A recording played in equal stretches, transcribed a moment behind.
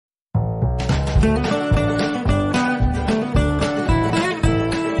Nollywood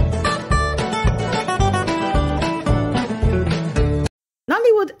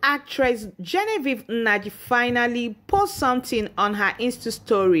actress Genevive Nnaji finally posted something on her Insta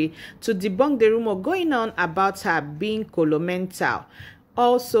story to debunk the rumor going on about her being colomental.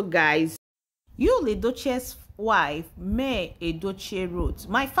 Also, guys, Yul Edochie's wife, May Edochie, wrote,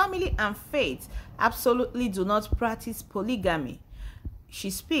 "My family and faith absolutely do not practice polygamy." She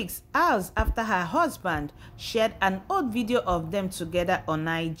speaks hours after her husband shared an old video of them together on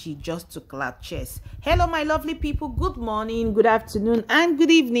IG just to clap chest. Hello, my lovely people. Good morning, good afternoon, and good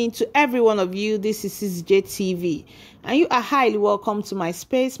evening to every one of you. This is JTV, and you are highly welcome to my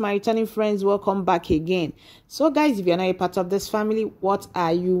space. My returning friends, welcome back again. So, guys, if you're not a part of this family, what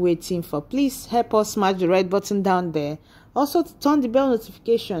are you waiting for? Please help us smash the red button down there. Also, to turn the bell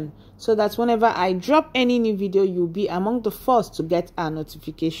notification so that whenever I drop any new video, you'll be among the first to get our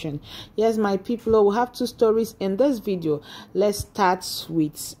notification. Yes, my people, we have two stories in this video. Let's start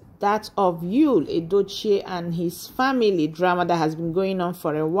with that of Yul Edochie and his family drama that has been going on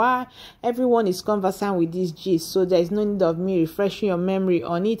for a while. Everyone is conversant with this gist, so there is no need of me refreshing your memory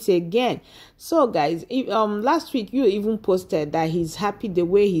on it again. So, guys, last week you even posted that he's happy the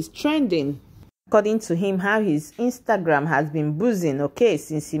way he's trending. According to him, how his Instagram has been booming, okay,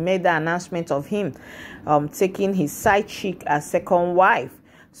 since he made the announcement of him taking his side chick as second wife.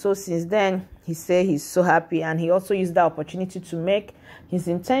 So since then, he said he's so happy, and he also used the opportunity to make his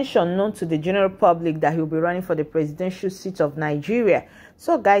intention known to the general public that he'll be running for the presidential seat of Nigeria.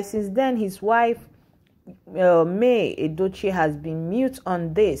 So, guys, since then, his wife, May Edochie, has been mute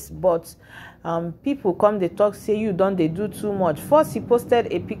on this, but people come, they talk, say you don't, they do too much. First, he posted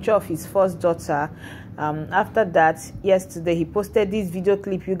a picture of his first daughter. After that, yesterday, he posted this video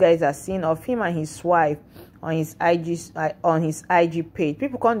clip you guys are seeing of him and his wife on his IG page.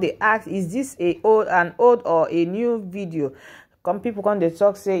 People come, they ask, is this an old or a new video? People come, they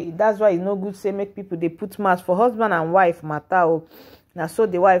talk, say that's why it's no good, say make people they put mouth for husband and wife matter. Now, so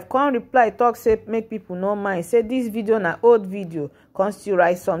the wife can't reply, talk, say make people no mind, say this video na old video, can't still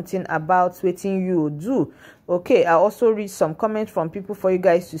write something about waiting you do. Okay, I also read some comments from people for you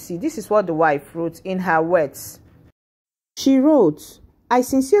guys to see. This is what the wife wrote in her words. She wrote, "I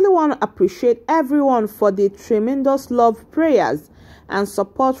sincerely want to appreciate everyone for the tremendous love, prayers, and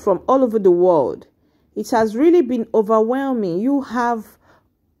support from all over the world. It has really been overwhelming. You have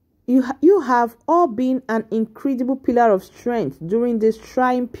all been an incredible pillar of strength during this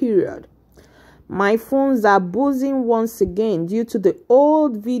trying period. My phones are buzzing once again due to the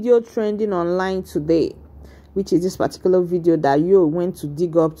old video trending online today," which is this particular video that you went to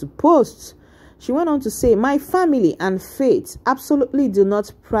dig up to post. She went on to say, "My family and faith absolutely do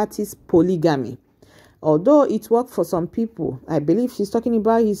not practice polygamy. Although it worked for some people," I believe she's talking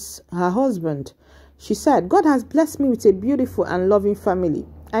about her husband. She said, "God has blessed me with a beautiful and loving family.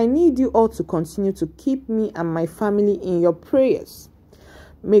 I need you all to continue to keep me and my family in your prayers.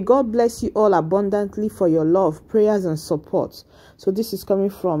 May God bless you all abundantly for your love, prayers, and support." So this is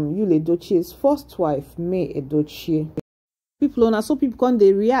coming from Yul Edochie's first wife, May Edochie. People on so people come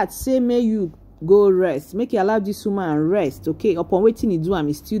they react, say, "May you go rest. Make you allow this woman rest." Okay, upon waiting he do,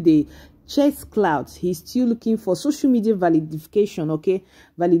 I'm still the chase clouds. He's still looking for social media validation. Okay,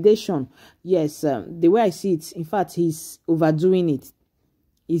 validation. Yes, the way I see it, in fact, he's overdoing it.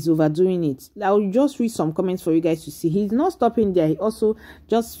 I'll just read some comments for you guys to see. He's not stopping there. He also,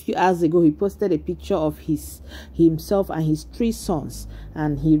 just a few hours ago, he posted a picture of himself and his 3 sons,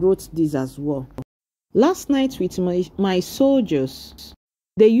 and he wrote this as well. "Last night with my soldiers,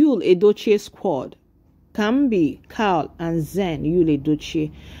 the Yul Edochie squad, Kambi, Carl, and Zen Yul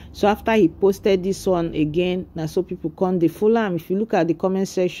Edochie." So after he posted this one again, now so people come they follow him. If you look at the comment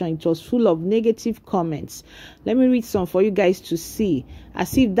section, it was full of negative comments. Let me read some for you guys to see.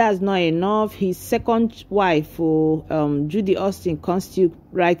 As if that's not enough, his second wife, Judy Austin, can't still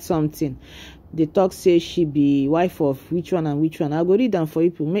write something. The talk says she be wife of which one and which one. I'll go read them for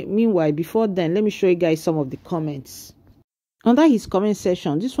you. Meanwhile, before then, let me show you guys some of the comments. Under his comment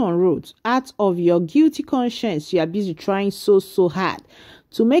section, this one wrote, "Out of your guilty conscience, you are busy trying so hard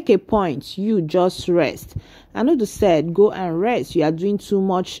to make a point. You just rest." Another said, "Go and rest. You are doing too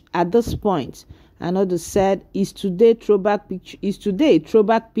much at this point." Another said, is today throwback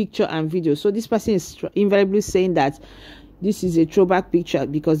picture and video." So this person is invariably saying that this is a throwback picture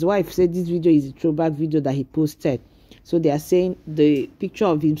because the wife said this video is a throwback video that he posted. So they are saying the picture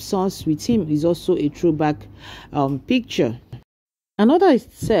of his sons with him is also a throwback picture. Another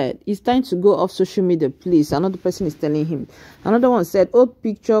said, "It's time to go off social media, please." Another person is telling him. Another one said, "Old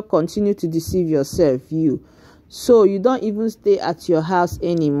picture, continue to deceive yourself, you." So you don't even stay at your house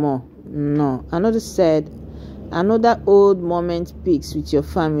anymore. No. Another said, another old moment pics with your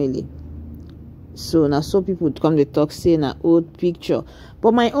family. So now so people would come to talk say na old picture.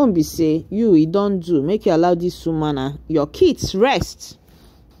 But my own be say, you don't do. Make you allow this woman and your kids rest.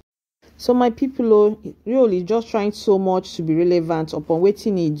 So my people, really just trying so much to be relevant upon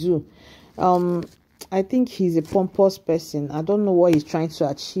waiting he do. I think he's a pompous person. I don't know what he's trying to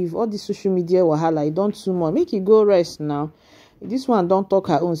achieve. All the social media wahala, he don't too much. Make you go rest now. This one don't talk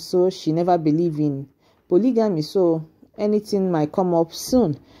her own, so she never believe in polygamy. So anything might come up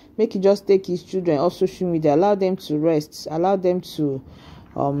soon. Make you just take his children off social media. Allow them to rest. Allow them to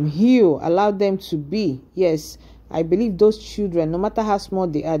heal. Allow them to be. Yes. I believe those children, no matter how small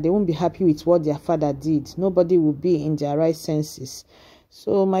they are, they won't be happy with what their father did. Nobody will be in their right senses.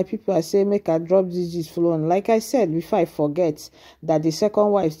 So, my people, I say, make her drop this gist flow. And like I said, before I forget, that the second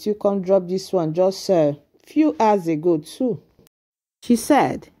wife still come drop this one just a few hours ago, too. She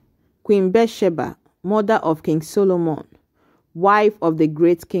said, Queen Bathsheba, mother of King Solomon, wife of the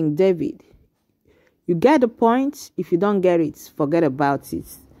great King David. You get the point? If you don't get it, forget about it.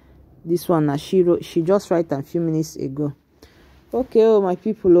 This one she just wrote a few minutes ago. Okay, my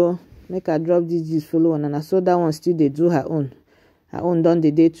people, make her drop this gist follow on, and I saw that one still they do her own. Her own done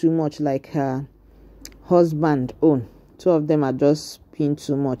the day too much, like her husband own. Two of them are just being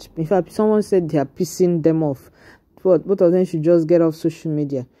too much. In fact, someone said they are pissing them off. But both of them should just get off social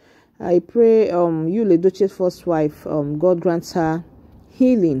media. I pray Yul Edochie'S first wife, God grants her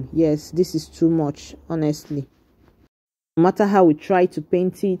healing. Yes, this is too much, honestly. No matter how we try to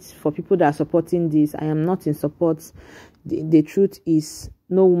paint it, for people that are supporting this, I am not in support. The truth is,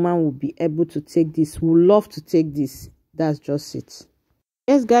 no woman will be able to take this, will love to take this. That's just it.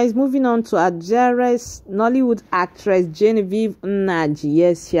 Yes, guys, moving on to Nigeria's Nollywood actress Genevive Nnaji.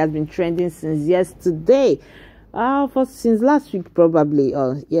 Yes, she has been trending since yesterday. Since last week probably.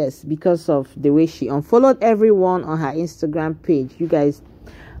 Yes, because of the way she unfollowed everyone on her Instagram page. You guys,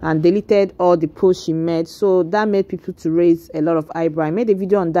 and deleted all the posts she made. So that made people to raise a lot of eyebrow. I made a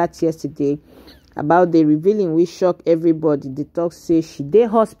video on that yesterday about the revealing which shocked everybody. The talk say she dey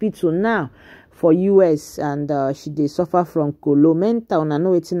hospital now for US, and she dey suffer from KOLO mental. And I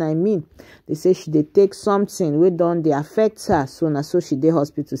know what I mean. They say she dey take something wey don dey affect her. So now so she dey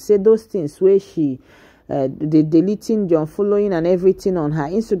hospital. Say those things where she the deleting, the unfollowing and everything on her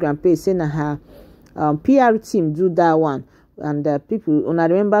Instagram page, saying her PR team do that one. And people, when I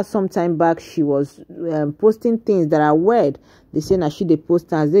remember some time back, she was posting things that are weird. They say now she they post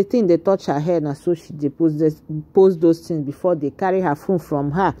things. They think they touch her head, and so she they post those things before they carry her phone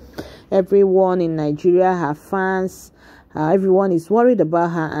from her. Everyone in Nigeria, her fans, everyone is worried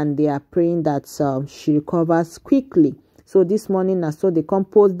about her, and they are praying that she recovers quickly. So this morning, so they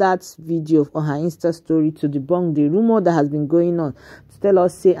composed that video on her Insta story to debunk the rumor that has been going on, to tell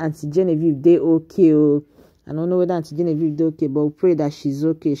us say Auntie Genevieve they okay. I don't know whether Auntie Genevieve is okay, but we pray that she's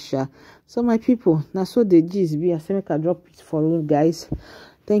okay, sha. So my people, now so the gist be. I say make I drop it for you guys.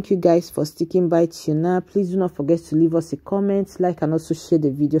 Thank you guys for sticking by till now. Please do not forget to leave us a comment, like, and also share the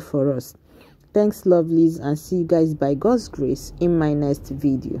video for us. Thanks, lovelies, and see you guys by God's grace in my next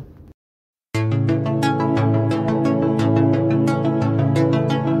video.